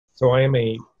So I am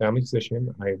a family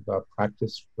physician. I've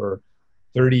practiced for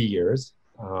 30 years.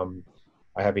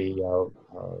 I have a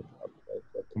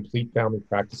complete family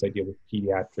practice. I deal with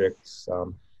pediatrics,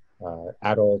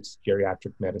 adults,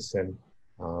 geriatric medicine.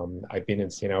 I've been in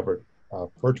St. Albert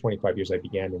for 25 years. I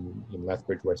began in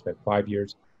Lethbridge, where I spent 5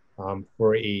 years.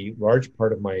 For a large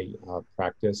part of my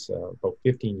practice, about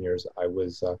 15 years, I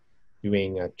was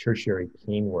doing tertiary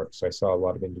pain work. So I saw a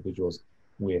lot of individuals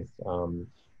with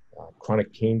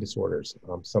chronic pain disorders,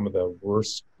 some of the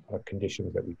worst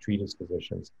conditions that we treat as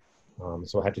physicians.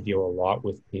 So I had to deal a lot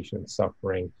with patient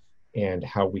suffering and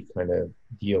how we kind of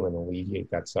deal and alleviate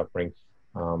that suffering.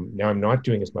 Now I'm not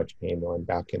doing as much pain, though. I'm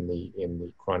back in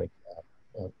the chronic,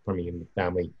 in the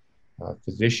family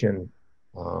physician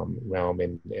realm,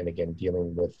 and again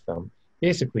dealing with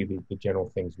basically the general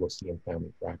things we'll see in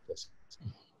family practice.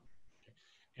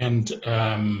 And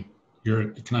can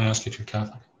I ask if you're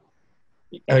Catholic?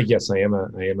 Yes, I am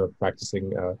a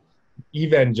practicing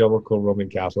evangelical Roman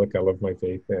Catholic. I love my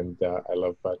faith, and I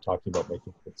love talking about my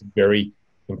faith. It's a very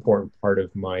important part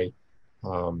of my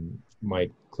my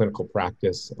clinical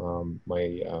practice.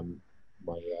 My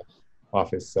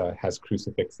office has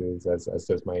crucifixes, as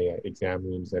does my exam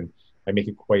rooms, and I make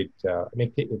it quite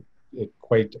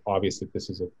quite obvious that this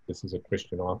is a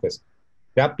Christian office.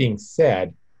 That being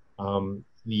said,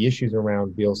 the issues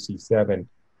around Bill C-7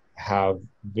 have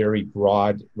very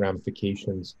broad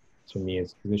ramifications to me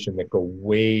as a physician that go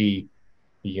way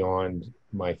beyond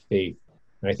my faith.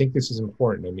 And I think this is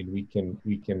important. I mean, we can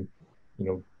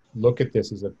look at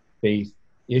this as a faith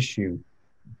issue,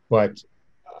 but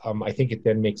I think it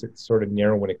then makes it sort of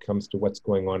narrow when it comes to what's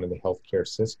going on in the healthcare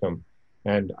system.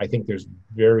 And I think there's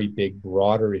very big,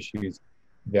 broader issues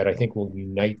that I think will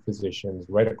unite physicians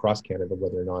right across Canada,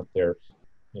 whether or not they're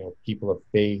people of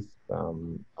faith,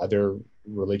 other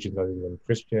religions other than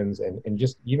Christians, and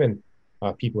just even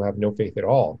people who have no faith at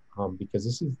all, because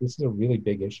this is a really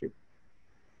big issue.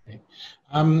 Okay.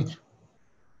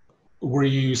 Were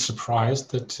you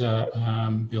surprised that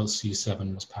Bill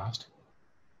C-7 was passed?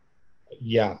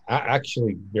 Yeah,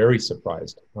 actually very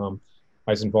surprised. I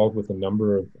was involved with a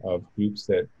number of groups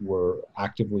that were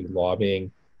actively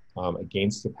lobbying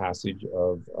against the passage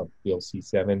of Bill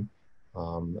C-7.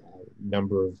 A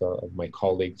number of my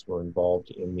colleagues were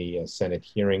involved in the Senate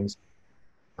hearings,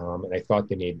 and I thought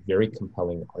they made very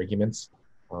compelling arguments.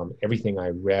 Everything I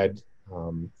read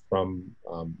from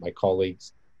my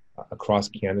colleagues across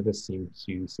Canada seemed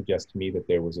to suggest to me that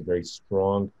there was a very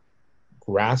strong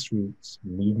grassroots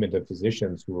movement of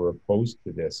physicians who were opposed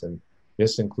to this, and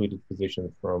this included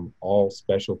physicians from all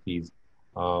specialties,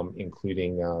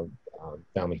 including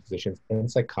family physicians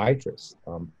and psychiatrists,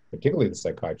 particularly the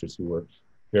psychiatrists who were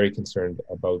very concerned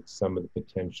about some of the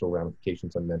potential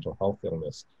ramifications on mental health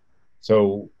illness.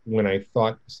 So when I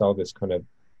saw this kind of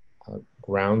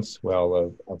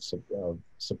groundswell of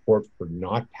support for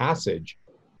not passage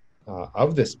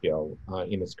of this bill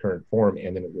in its current form,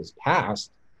 and then it was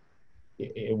passed,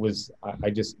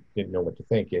 I just didn't know what to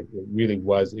think. It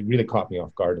really caught me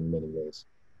off guard in many ways.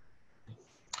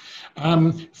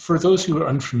 For those who are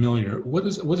unfamiliar, what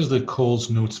is the Coles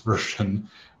Notes version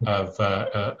of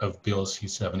Bill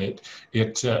C-7?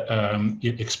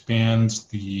 It expands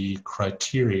the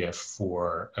criteria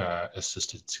for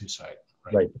assisted suicide,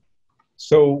 right? Right.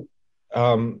 So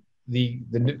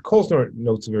the Coles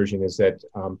Notes version is that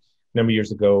a number of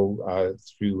years ago,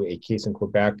 through a case in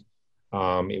Quebec,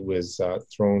 it was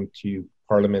thrown to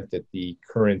Parliament that the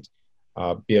current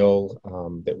bill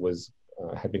that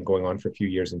had been going on for a few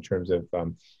years in terms of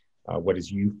what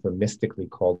is euphemistically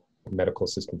called medical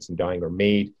assistance in dying, or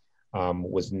MAID,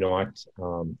 was not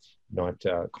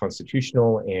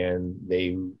constitutional, and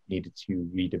they needed to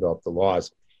redevelop the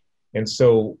laws. And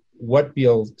so what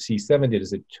Bill C-7 did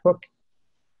is it took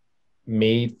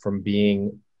MAID from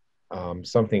being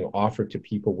something offered to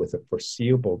people with a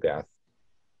foreseeable death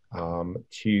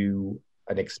to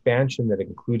an expansion that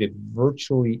included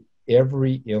virtually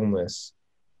every illness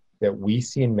that we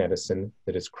see in medicine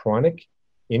that is chronic,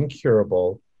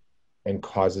 incurable, and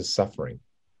causes suffering.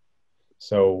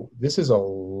 So this is a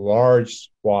large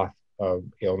swath of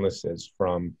illnesses,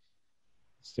 from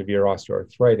severe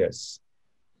osteoarthritis,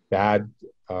 bad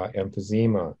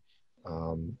emphysema,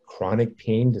 chronic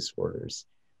pain disorders,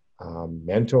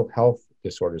 mental health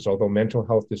disorders. Although mental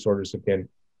health disorders have been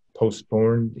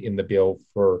postponed in the bill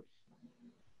for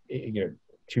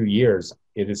 2 years,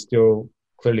 it is still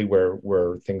clearly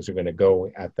where things are going to go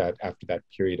after that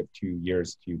period of 2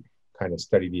 years to kind of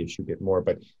study the issue a bit more.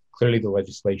 But clearly the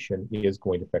legislation is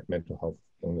going to affect mental health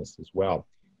illness as well.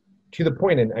 To the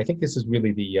point, and I think this is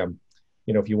really the,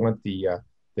 if you want the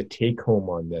take home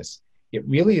on this, it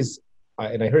really is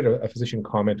and I heard a physician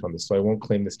comment on this, so I won't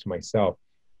claim this to myself,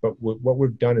 but what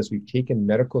we've done is we've taken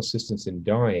medical assistance in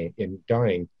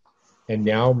dying and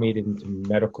now made it into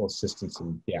medical assistance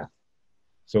in death.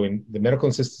 So in the medical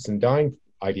assistance in dying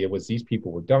idea was these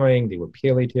people were dying, they were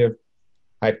palliative.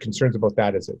 I had concerns about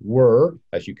that as it were,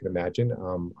 as you can imagine.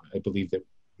 I believe that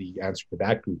the answer to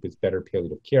that group is better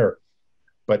palliative care.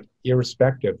 But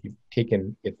irrespective, you've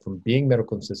taken it from being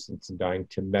medical assistance in dying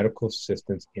to medical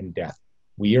assistance in death.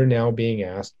 We are now being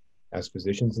asked as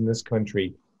physicians in this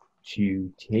country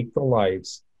to take the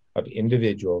lives of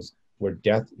individuals where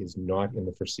death is not in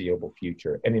the foreseeable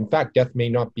future. And in fact, death may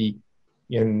not be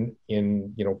in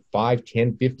 5,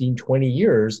 10, 15, 20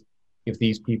 years if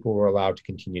these people were allowed to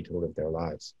continue to live their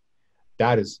lives.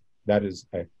 That is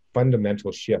a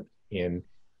fundamental shift in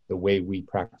the way we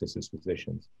practice as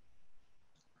physicians.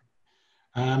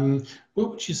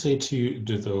 What would you say to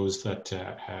those that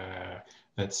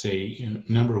say,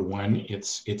 number one,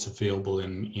 it's available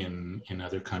in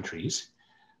other countries.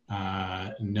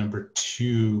 Number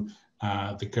two,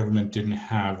 the government didn't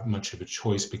have much of a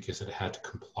choice because it had to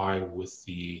comply with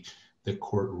the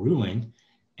court ruling.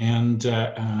 And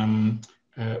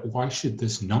why should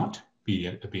this not be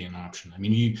an option? I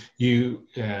mean, you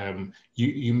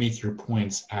make your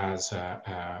points as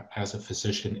a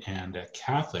physician and a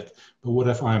Catholic, but what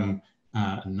if I'm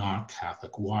not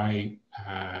Catholic? Why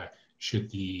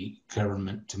should the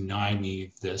government deny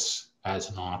me this as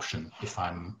an option if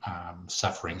I'm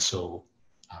suffering so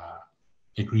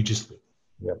egregiously?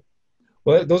 Yeah.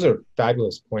 Well, those are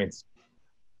fabulous points.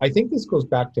 I think this goes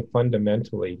back to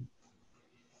fundamentally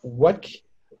where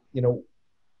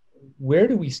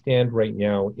do we stand right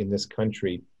now in this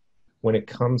country when it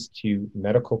comes to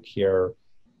medical care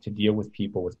to deal with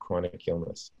people with chronic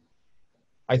illness?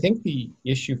 I think the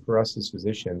issue for us as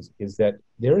physicians is that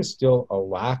there is still a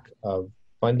lack of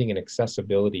funding and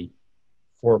accessibility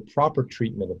for proper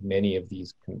treatment of many of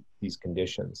these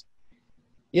conditions.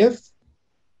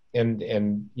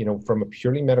 From a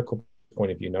purely medical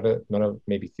point of view, not a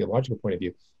maybe theological point of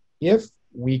view, if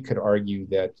we could argue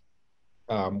that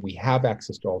we have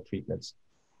access to all treatments,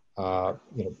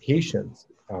 patients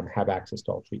have access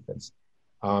to all treatments.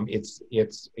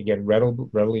 It's again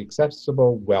readily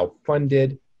accessible, well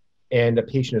funded, and a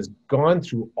patient has gone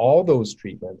through all those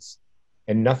treatments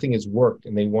and nothing has worked,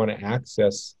 and they want to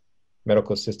access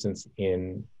medical assistance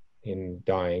in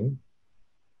dying.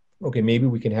 Okay, maybe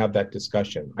we can have that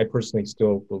discussion. I personally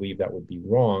still believe that would be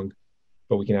wrong,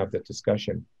 but we can have that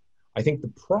discussion. I think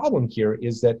the problem here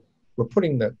is that we're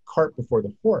putting the cart before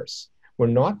the horse. We're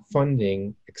not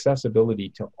funding accessibility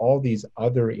to all these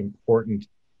other important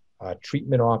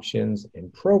treatment options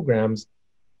and programs,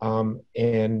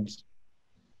 and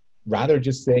rather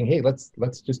just saying, hey,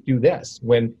 let's just do this,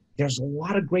 when there's a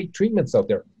lot of great treatments out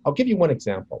there. I'll give you one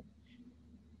example.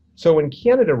 So in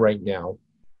Canada right now,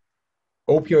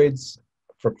 opioids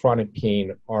for chronic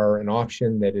pain are an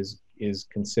option that is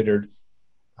considered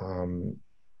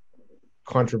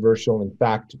controversial. In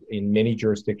fact, in many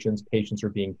jurisdictions, patients are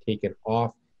being taken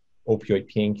off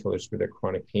opioid painkillers for their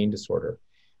chronic pain disorder.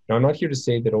 Now, I'm not here to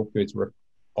say that opioids work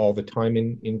all the time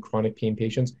in chronic pain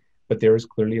patients, but there is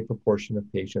clearly a proportion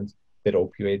of patients that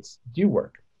opioids do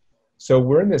work. So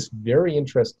we're in this very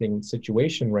interesting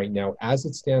situation right now, as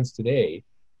it stands today,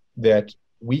 that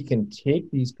we can take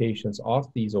these patients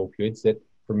off these opioids that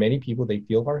for many people they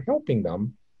feel are helping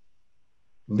them,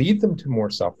 lead them to more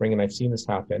suffering. And I've seen this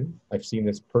happen. I've seen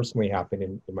this personally happen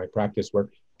in my practice, where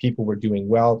people were doing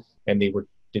well and they were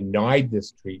denied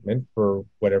this treatment for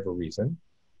whatever reason,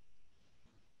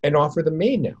 and offer them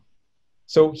MAID now.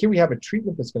 So here we have a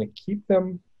treatment that's going to keep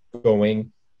them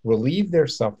going, relieve their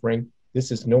suffering.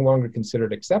 This is no longer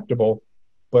considered acceptable,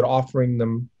 but offering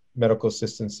them medical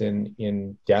assistance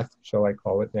in death, shall I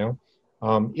call it now,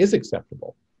 is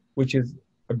acceptable, which is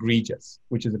egregious.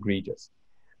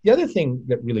 The other thing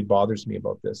that really bothers me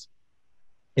about this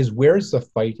is, where's the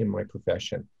fight in my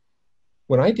profession?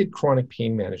 When I did chronic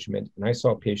pain management and I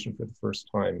saw a patient for the first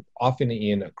time, often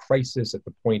in a crisis at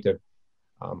the point of,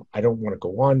 I don't want to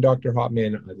go on, Dr.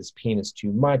 Hauptman, this pain is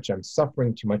too much, I'm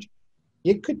suffering too much.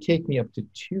 It could take me up to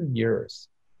 2 years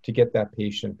to get that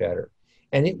patient better.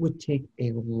 And it would take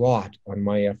a lot of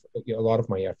my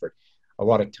effort, a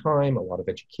lot of time, a lot of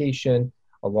education,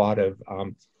 a lot of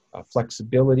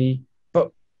flexibility.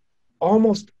 But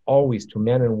almost always, to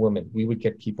men and women, we would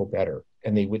get people better,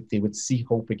 and they would see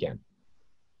hope again.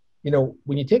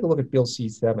 When you take a look at Bill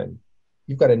C-7,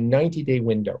 you've got a 90-day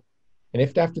window. And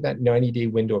if after that 90-day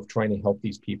window of trying to help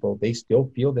these people, they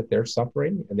still feel that they're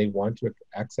suffering and they want to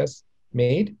access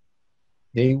MAID,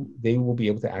 they will be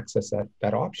able to access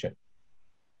that option.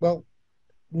 Well,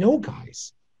 no,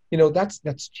 guys,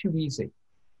 that's too easy.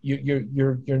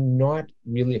 You're not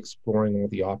really exploring all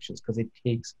the options because it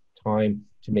takes time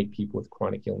to make people with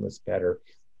chronic illness better,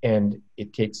 and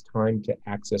it takes time to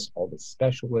access all the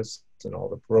specialists and all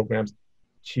the programs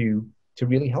to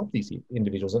really help these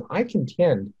individuals. And I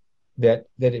contend that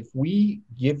if we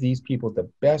give these people the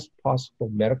best possible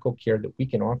medical care that we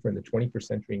can offer in the 21st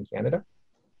century in Canada,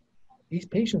 these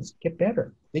patients get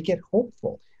better. They get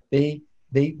hopeful. They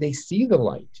see the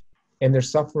light, and their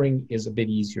suffering is a bit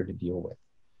easier to deal with.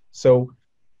 So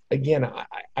again,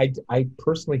 I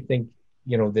personally think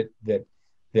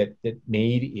that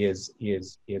MAID is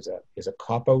a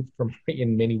cop out from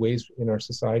in many ways in our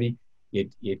society.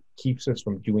 It keeps us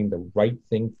from doing the right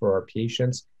thing for our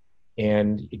patients,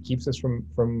 and it keeps us from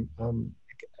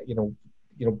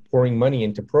pouring money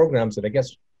into programs that I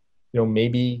guess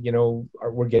maybe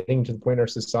we're getting to the point in our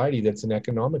society that's an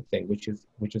economic thing, which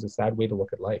is a sad way to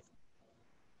look at life.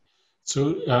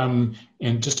 So,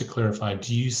 and just to clarify,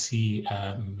 do you see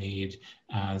MAID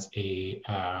as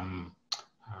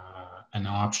an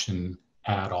option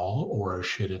at all, or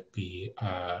should it be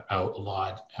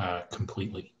outlawed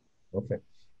completely? Okay.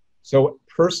 So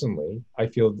personally, I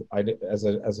feel as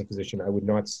a physician, I would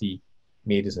not see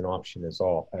MAID as an option at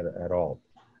all.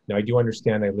 Now, I do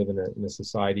understand I live in a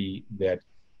society that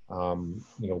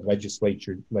legislate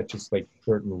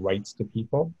certain rights to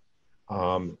people,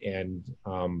 and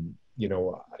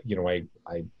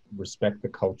I respect the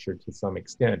culture to some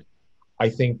extent. I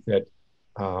think that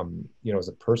as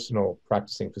a personal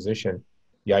practicing physician,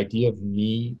 the idea of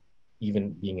me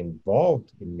even being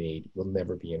involved in MAID will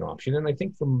never be an option. And I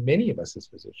think for many of us as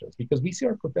physicians, because we see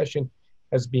our profession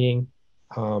as being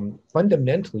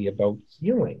fundamentally about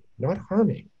healing, not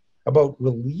harming, about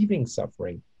relieving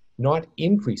suffering, not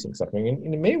increasing suffering.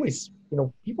 And in many ways,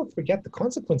 people forget the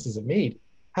consequences of MAID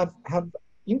have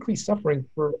increased suffering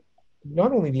for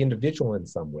not only the individual in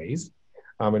some ways,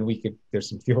 and there's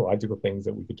some theological things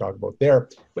that we could talk about there,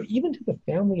 but even to the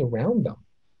family around them.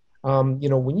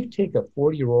 When you take a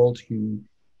 40-year-old who,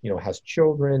 has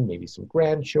children, maybe some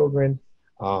grandchildren,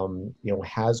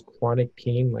 has chronic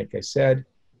pain, like I said,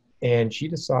 and she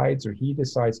decides or he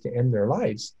decides to end their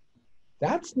lives,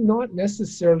 that's not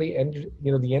necessarily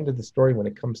the end of the story when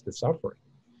it comes to suffering,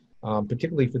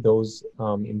 particularly for those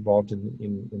involved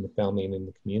in the family and in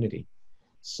the community.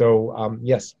 So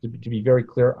yes, to be very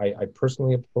clear, I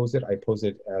personally oppose it. I oppose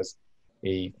it as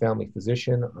a family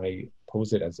physician. I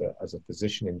oppose it as a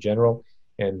physician in general,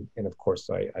 and of course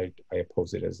I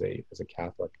oppose it as a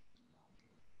Catholic.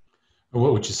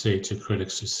 What would you say to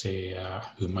critics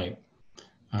who might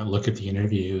look at the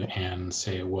interview and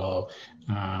say, well,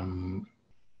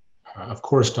 of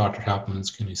course, Dr. Hauptman's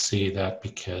going to say that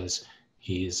because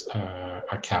he's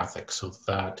a Catholic, so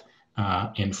that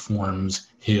informs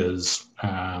his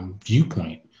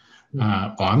viewpoint.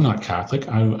 Well, I'm not Catholic,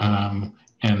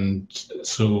 and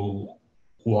so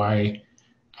why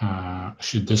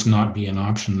should this not be an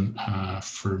option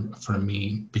for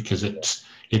me, because it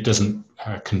doesn't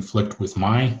conflict with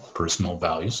my personal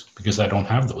values, because I don't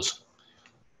have those.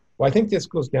 Well, I think this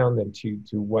goes down then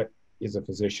to what is a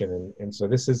physician, and so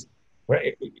this is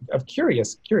of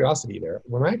curiosity there.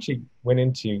 When I actually went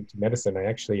into medicine, I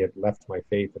actually had left my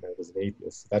faith and I was an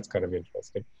atheist. So that's kind of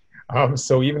interesting.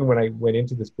 So even when I went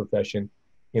into this profession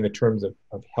in the terms of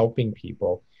helping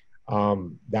people,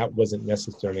 that wasn't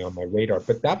necessarily on my radar.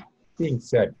 But that being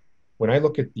said, when I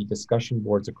look at the discussion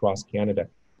boards across Canada,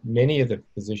 many of the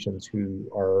physicians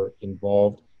who are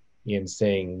involved in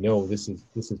saying, no, this is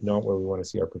not where we want to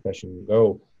see our profession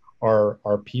go,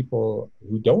 are people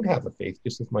who don't have a faith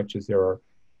just as much as there are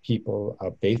people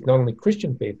of faith, not only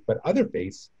Christian faith, but other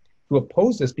faiths, who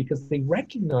oppose this because they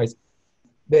recognize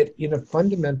that in a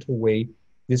fundamental way,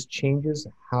 this changes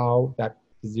how that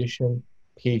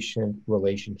physician-patient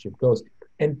relationship goes.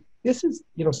 And this is,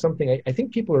 something I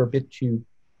think people are a bit too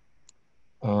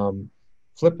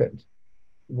flippant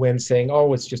when saying,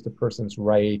 oh, it's just a person's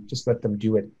right, just let them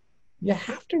do it. You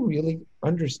have to really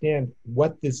understand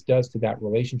what this does to that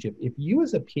relationship. If you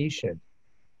as a patient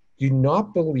do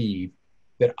not believe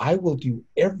that I will do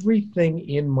everything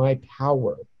in my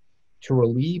power to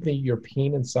relieve your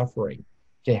pain and suffering,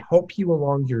 to help you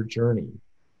along your journey,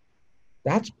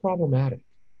 that's problematic,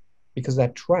 because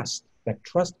that trust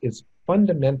is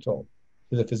fundamental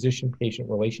to the physician-patient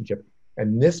relationship.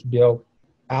 And this bill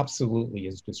absolutely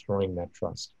is destroying that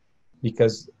trust.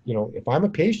 Because, if I'm a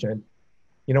patient,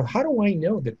 how do I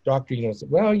know that doctor, said,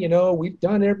 well, we've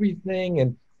done everything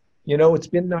and, it's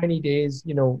been 90 days,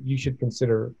 you should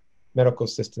consider medical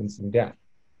assistance in death.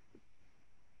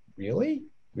 Really?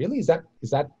 Is that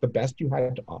the best you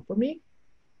had to offer me?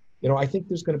 I think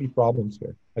there's going to be problems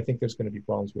here. I think there's going to be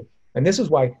problems with, and this is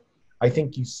why I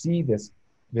think you see this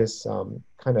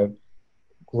kind of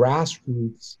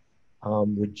grassroots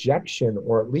rejection,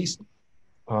 or at least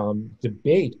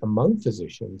debate among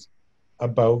physicians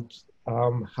about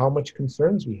how much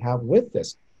concerns we have with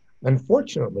this.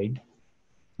 Unfortunately,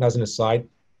 as an aside,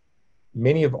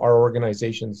 many of our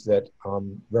organizations that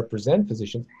represent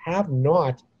physicians have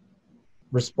not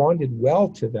responded well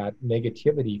to that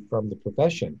negativity from the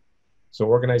profession. So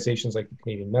organizations like the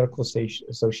Canadian Medical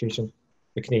Association,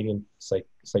 the Canadian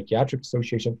Psychiatric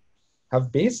Association,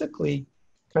 have basically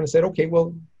kind of said, okay,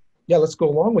 well, yeah, let's go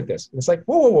along with this. And it's like,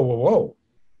 whoa, whoa, whoa, whoa, whoa.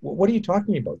 What are you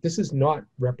talking about? This is not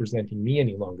representing me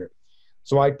any longer.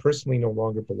 So I personally no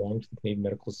longer belong to the Canadian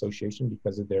Medical Association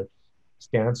because of their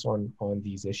stance on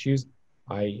these issues.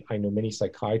 I know many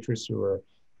psychiatrists who are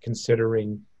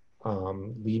considering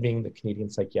leaving the Canadian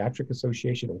Psychiatric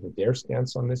Association over their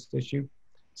stance on this issue.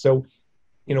 So,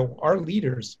 our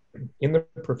leaders in the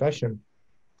profession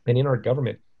and in our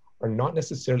government are not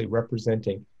necessarily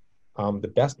representing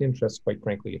the best interests, quite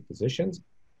frankly, of physicians.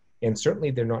 And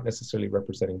certainly they're not necessarily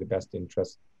representing the best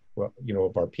interests,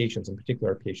 of our patients, in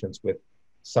particular our patients with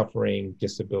suffering,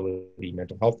 disability,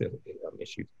 mental health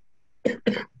issues.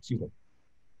 Excuse me.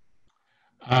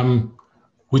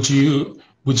 Would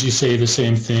you say the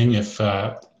same thing if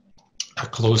a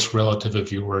close relative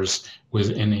of yours was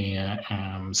in a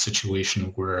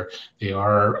situation where they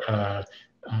are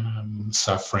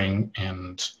suffering,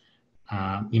 and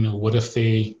what if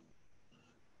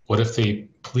they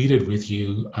pleaded with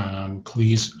you,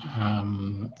 please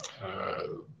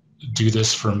do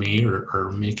this for me,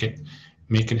 or make it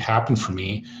happen for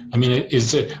me? I mean,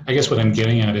 I guess what I'm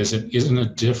getting at is, isn't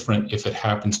it different if it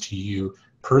happens to you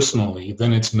personally?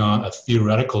 Then it's not a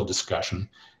theoretical discussion.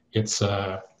 It's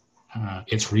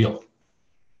real.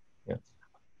 Yeah,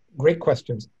 great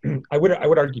questions. I would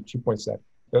argue 2 points to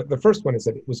that. The first one is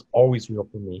that it was always real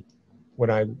for me when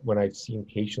I've seen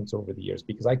patients over the years,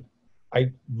 because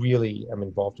I really am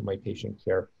involved in my patient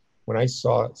care. When I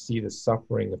see the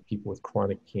suffering of people with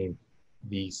chronic pain,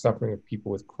 the suffering of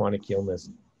people with chronic illness,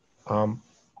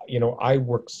 I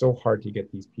work so hard to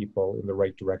get these people in the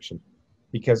right direction,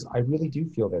 because I really do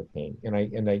feel their pain, and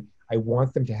I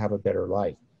want them to have a better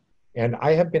life. And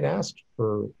I have been asked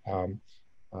for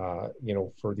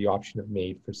the option of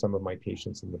MAID for some of my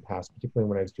patients in the past, particularly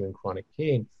when I was doing chronic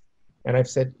pain. And I've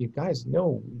said, you guys,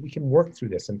 no, we can work through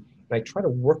this. And I try to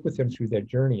work with them through their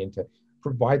journey and to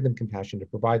provide them compassion, to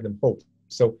provide them hope.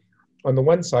 So on the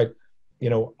one side,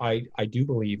 I do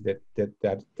believe that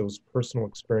those personal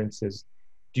experiences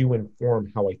do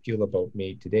inform how I feel about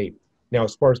MAID today. Now,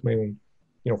 as far as my own,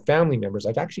 family members,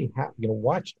 I've actually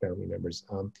watched family members.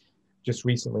 Just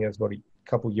recently, as about a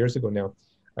couple years ago now,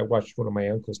 I watched one of my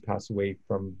uncles pass away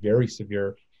from very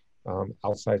severe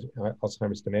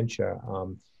Alzheimer's dementia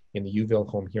in the Uville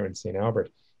home here in St. Albert.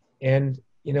 And,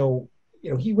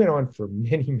 he went on for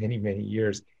many, many, many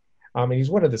years. And he's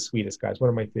one of the sweetest guys, one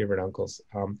of my favorite uncles.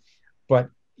 But,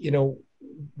 he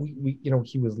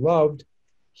was loved,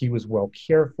 he was well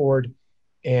cared for,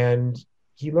 and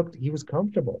he was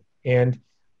comfortable. And,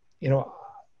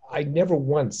 I never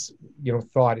once,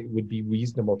 thought it would be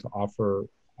reasonable to offer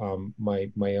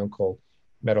my uncle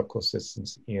medical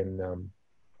assistance in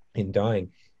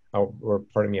dying. Or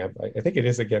pardon me, I think it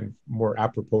is, again, more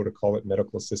apropos to call it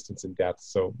medical assistance in death.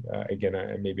 So again,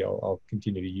 maybe I'll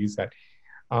continue to use that,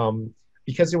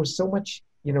 because there was so much,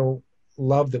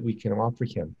 love that we can offer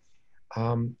him.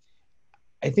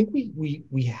 I think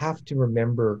we have to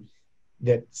remember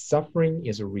that suffering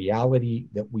is a reality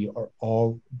that we are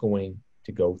all going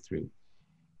to go through.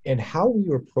 And how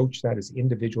we approach that as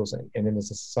individuals and in a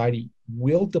society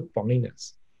will define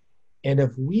us. And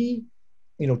if we,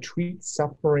 treat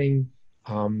suffering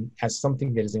as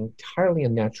something that is entirely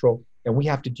unnatural, and we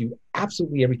have to do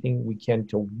absolutely everything we can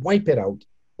to wipe it out,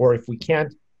 or if we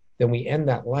can't, then we end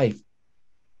that life,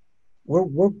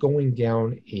 we're going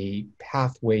down a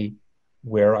pathway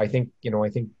where I think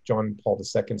John Paul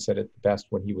II said it best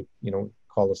when he would,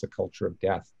 call us a culture of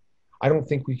death. I don't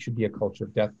think we should be a culture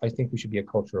of death. I think we should be a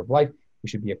culture of life. We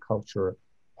should be a culture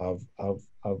of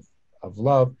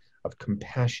love, of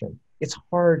compassion. It's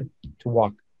hard to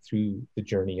walk through the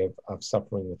journey of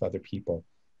suffering with other people,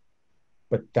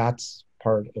 but that's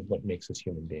part of what makes us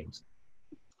human beings.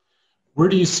 Where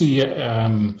do you see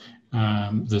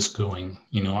this going?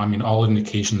 All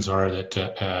indications are that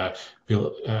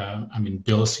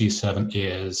Bill C-7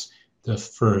 is the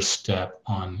first step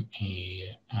on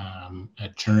a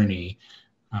journey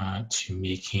to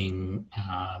making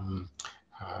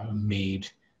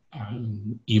MAID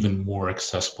even more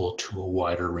accessible to a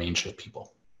wider range of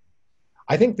people.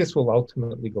 I think this will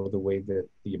ultimately go the way that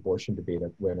the abortion debate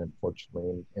went,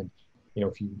 unfortunately. And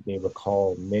if you may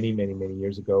recall, many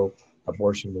years ago,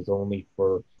 abortion was only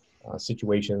for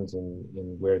situations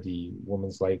in where the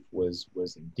woman's life was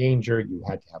in danger. You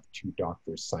had to have two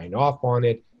doctors sign off on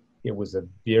it. It was a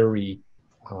very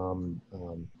um,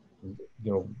 um,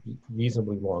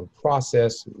 reasonably long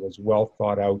process. It was well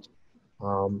thought out.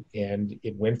 And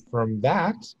it went from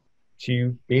that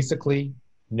to basically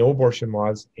no abortion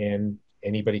laws, and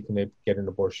anybody can get an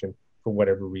abortion for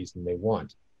whatever reason they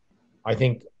want. I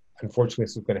think, unfortunately,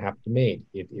 this is going to have to be made.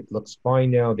 It looks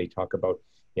fine now. They talk about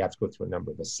you have to go through a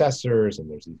number of assessors, and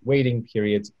there's these waiting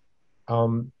periods.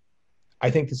 Um,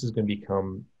 I think this is going to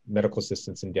become medical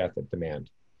assistance in death at demand.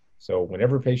 So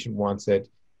whenever a patient wants it,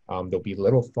 there'll be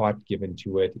little thought given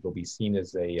to it. It'll be seen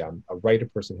as a right a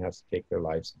person has to take their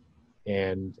lives.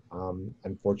 And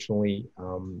unfortunately,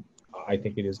 I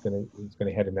think it's going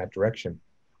to head in that direction.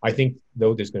 I think,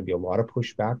 though, there's going to be a lot of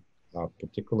pushback,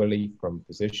 particularly from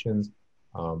physicians,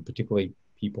 particularly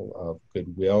people of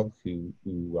goodwill who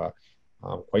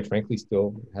quite frankly,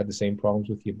 still had the same problems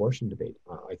with the abortion debate.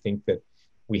 I think that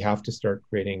we have to start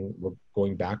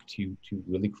going back to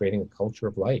really creating a culture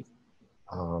of life.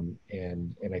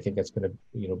 And I think that's going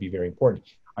to be very important.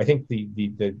 I think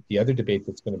the other debate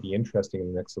that's going to be interesting in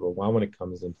the next little while when it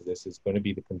comes into this is going to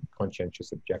be the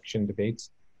conscientious objection debates.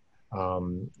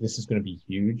 This is going to be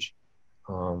huge.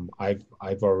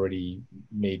 I've already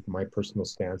made my personal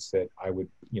stance that I would,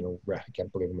 I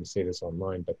can't believe I'm going to say this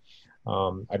online, but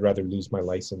I'd rather lose my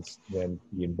license than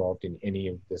be involved in any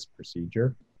of this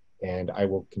procedure. And I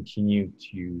will continue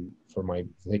to, for my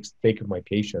sake of my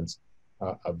patients,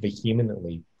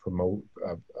 vehemently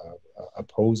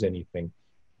oppose anything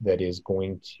that is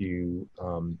going to,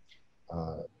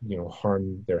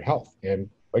 harm their health. And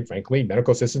quite frankly,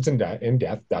 medical assistance in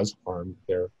death does harm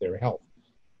their health.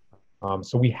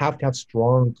 So we have to have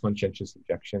strong conscientious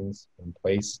objections in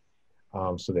place,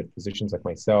 so that physicians like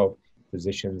myself,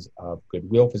 physicians of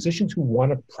goodwill, physicians who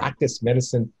want to practice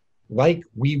medicine like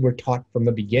we were taught from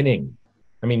the beginning.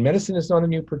 I mean, medicine is not a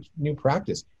new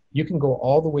practice. You can go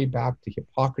all the way back to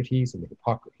Hippocrates and the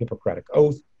Hippocratic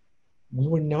Oath. We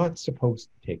were not supposed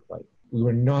to take life. We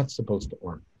were not supposed to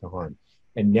harm.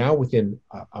 And now within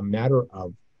a matter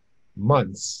of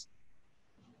months,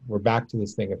 we're back to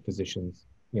this thing of physicians,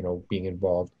 being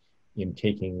involved in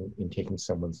taking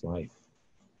someone's life.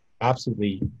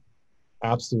 Absolutely,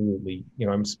 absolutely.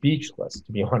 I'm speechless,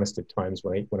 to be honest, at times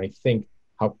when I think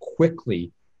how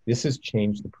quickly this has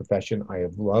changed the profession I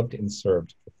have loved and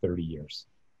served for 30 years.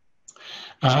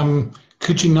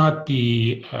 Could you not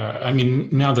be?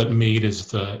 Now that MAID is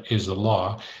the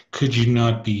law, could you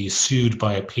not be sued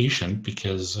by a patient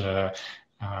because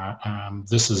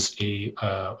this is a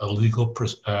legal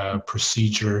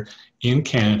procedure in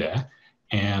Canada,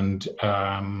 and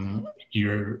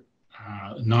you're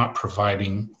not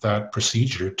providing that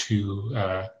procedure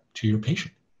to your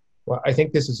patient? Well, I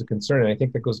think this is a concern, and I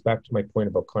think that goes back to my point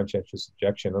about conscientious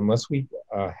objection. Unless we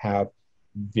have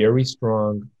very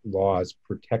strong laws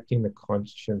protecting the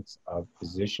conscience of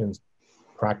physicians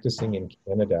practicing in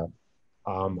Canada,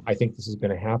 I think this is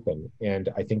going to happen. And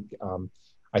I think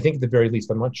at the very least,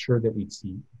 I'm not sure that we'd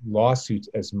see lawsuits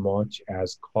as much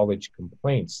as college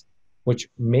complaints, which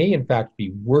may in fact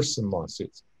be worse than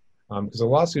lawsuits, because a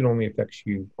lawsuit only affects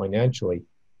you financially.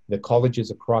 The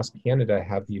colleges across Canada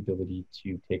have the ability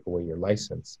to take away your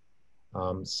license.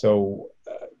 Will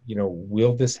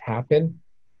this happen?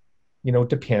 It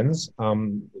depends.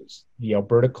 The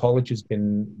Alberta College has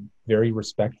been very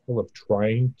respectful of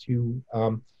trying to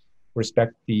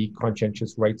respect the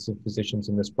conscientious rights of physicians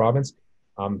in this province.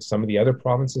 Some of the other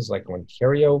provinces, like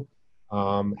Ontario,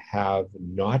 have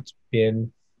not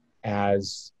been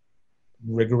as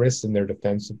rigorous in their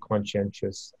defense of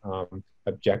conscientious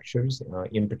objections.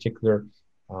 In particular,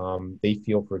 they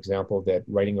feel, for example, that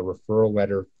writing a referral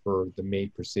letter for the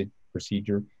MAID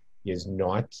procedure is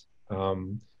not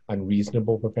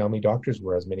unreasonable for family doctors,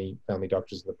 whereas many family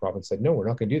doctors in the province said, no, we're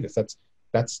not going to do this.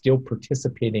 That's still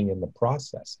participating in the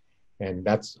process. And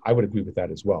I would agree with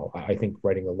that as well. I think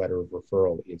writing a letter of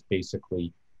referral is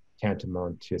basically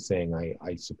tantamount to saying,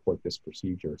 I support this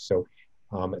procedure. So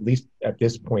at least at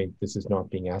this point, this is not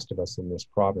being asked of us in this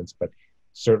province, but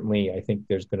certainly I think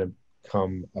there's going to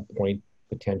come a point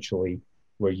potentially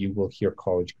where you will hear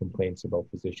college complaints about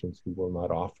physicians who will not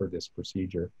offer this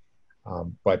procedure.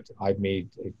 But I've made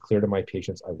it clear to my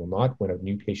patients, I will not. When a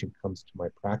new patient comes to my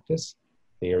practice,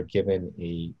 they are given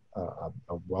a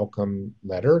welcome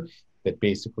letter that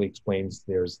basically explains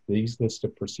there's these list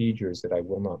of procedures that I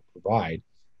will not provide.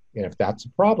 And if that's a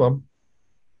problem,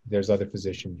 there's other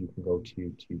physicians you can go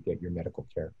to get your medical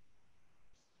care.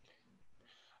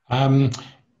 Um,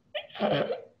 uh,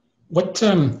 what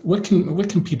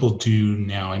can people do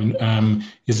now? I mean,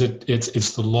 is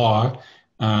it's the law?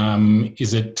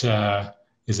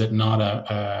 Is it not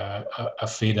a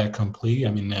fait accompli?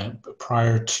 I mean,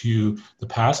 prior to the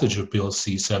passage of Bill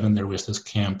C-7, there was this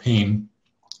campaign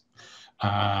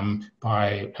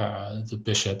by the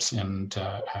bishops and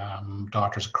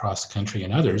doctors across the country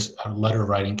and others, a letter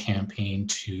writing campaign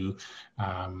to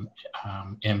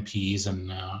MPs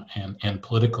and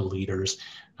political leaders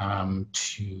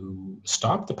to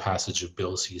stop the passage of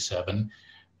Bill C-7.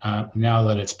 Now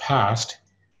that it's passed,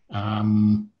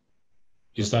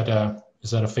 is that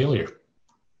a failure?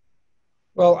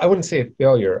 Well, I wouldn't say a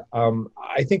failure.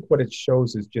 I think what it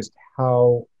shows is just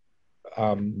how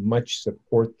much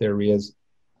support there is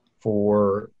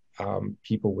for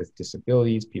people with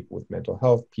disabilities, people with mental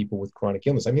health, people with chronic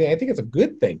illness. I mean, I think it's a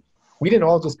good thing. We didn't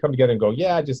all just come together and go,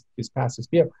 yeah, just pass this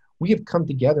bill. We have come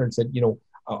together and said, you know,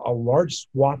 a large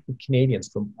swath of Canadians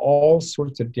from all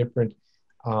sorts of different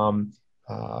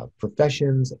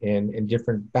professions and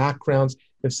different backgrounds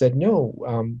have said, no,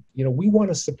 you know, we want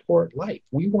to support life.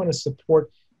 We want to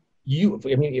support you.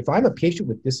 I mean, if I'm a patient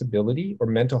with disability or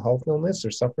mental health illness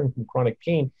or suffering from chronic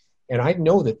pain, and I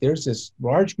know that there's this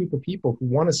large group of people who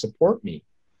want to support me,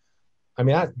 I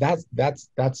mean,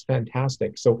 that's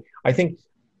fantastic. So I think,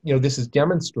 you know, this has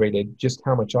demonstrated just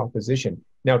how much opposition.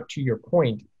 Now, to your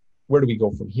point, where do we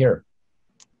go from here?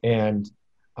 And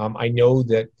I know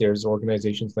that there's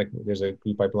organizations like, there's a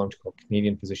group I belong to called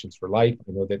Canadian Physicians for Life.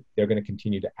 I know that they're going to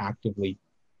continue to actively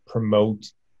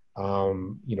promote,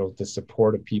 you know, the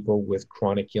support of people with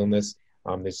chronic illness.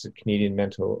 There's a Canadian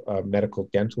Medical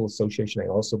Dental Association I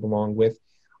also belong with.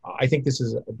 I think this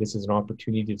is an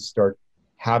opportunity to start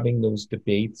having those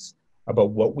debates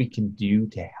about what we can do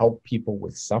to help people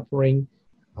with suffering,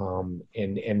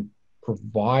 and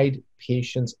provide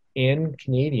patients and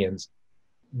Canadians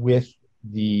with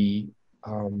the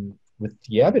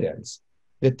evidence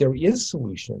that there is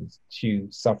solutions to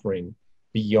suffering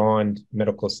beyond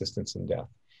medical assistance and death.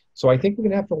 So I think we're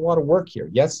going to have a lot of work here.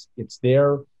 Yes, it's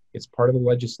there. It's part of the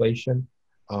legislation.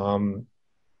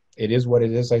 It is what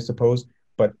it is, I suppose.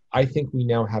 But I think we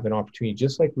now have an opportunity,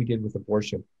 just like we did with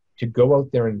abortion, to go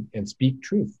out there and speak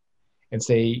truth and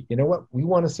say, you know what, we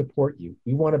want to support you.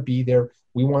 We want to be there.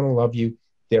 We want to love you.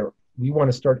 We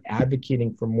want to start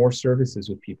advocating for more services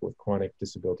with people with chronic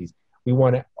disabilities. We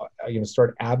want to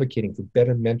start advocating for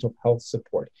better mental health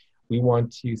support. We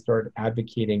want to start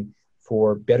advocating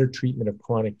for better treatment of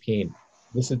chronic pain.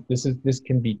 This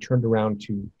can be turned around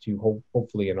to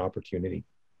hopefully an opportunity.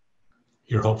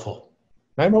 You're hopeful.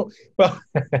 Well,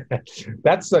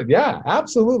 that's yeah,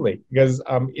 absolutely. Because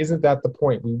isn't that the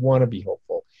point? We want to be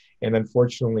hopeful, and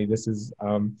unfortunately, this is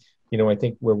I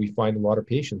think where we find a lot of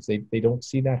patients, they don't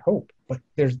see that hope. But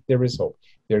there is hope.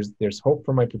 There's hope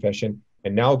for my profession,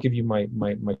 and now I'll give you my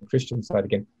Christian side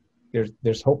again.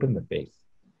 There's hope in the faith,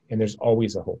 and there's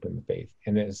always a hope in the faith.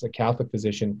 And as a Catholic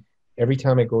physician, every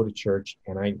time I go to church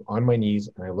and I'm on my knees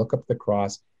and I look up the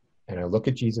cross and I look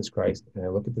at Jesus Christ and I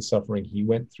look at the suffering he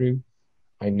went through,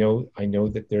 I know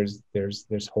that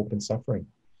there's hope in suffering.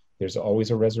 There's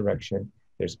always a resurrection.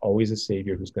 There's always a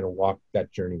Savior who's going to walk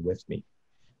that journey with me.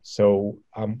 So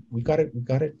we gotta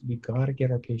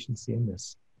get our patients in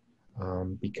this,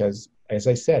 because, as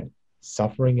I said,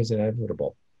 suffering is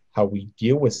inevitable. How we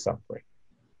deal with suffering,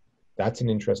 that's an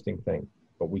interesting thing.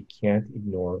 But we can't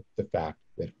ignore the fact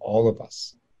that all of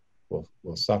us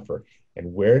will suffer.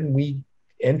 And when we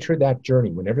enter that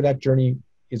journey, whenever that journey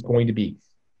is going to be,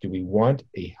 do we want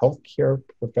a healthcare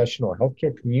professional, a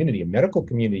healthcare community, a medical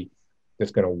community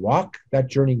that's going to walk that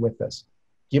journey with us,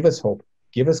 give us hope,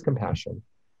 give us compassion?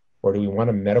 Or do we want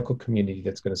a medical community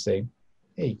that's going to say,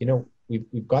 hey,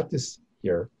 we've got this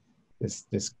here, this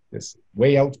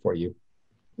way out for you.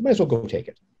 You might as well go take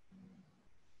it.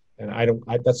 And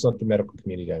that's not the medical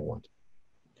community I want.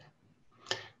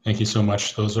 Thank you so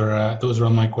much. Those are all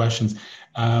my questions.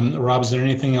 Rob, is there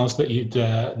anything else that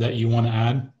you want to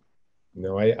add?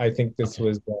 No, I think this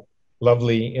was a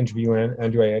lovely interview,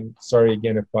 Andrew. I'm sorry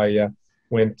again if I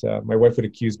went. My wife would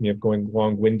accuse me of going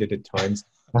long-winded at times.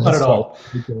 Not at all.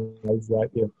 If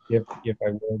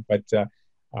I will, but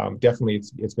definitely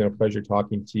it's been a pleasure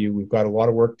talking to you. We've got a lot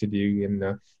of work to do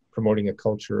in promoting a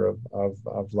culture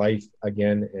of life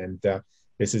again, and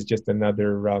this is just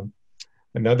another road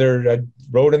on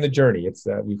the journey. It's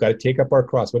we've got to take up our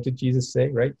cross. What did Jesus say?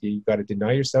 Right? You've got to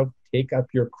deny yourself, take up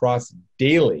your cross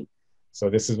daily. So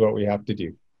this is what we have to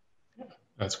do.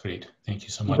 That's great. Thank you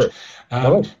so much.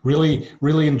 Really,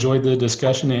 really enjoyed the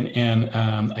discussion, and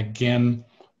again,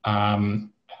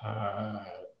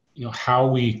 how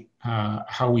we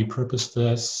how we purpose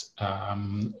this,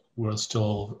 we're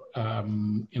still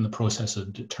in the process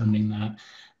of determining that,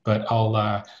 but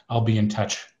I'll be in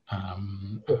touch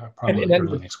And, probably and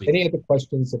early then next week. any of the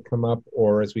questions that come up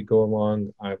or as we go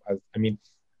along, I mean,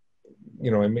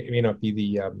 I may not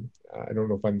be I don't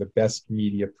know if I'm the best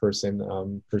media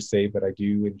person per se, but I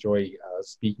do enjoy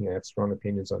speaking. I have strong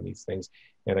opinions on these things,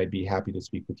 and I'd be happy to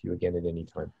speak with you again at any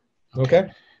time. Okay.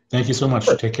 Okay? Thank you so much.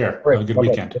 Sure. Take care. All Have right. a good Bye-bye.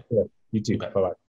 weekend. You too. You bet. Bye-bye.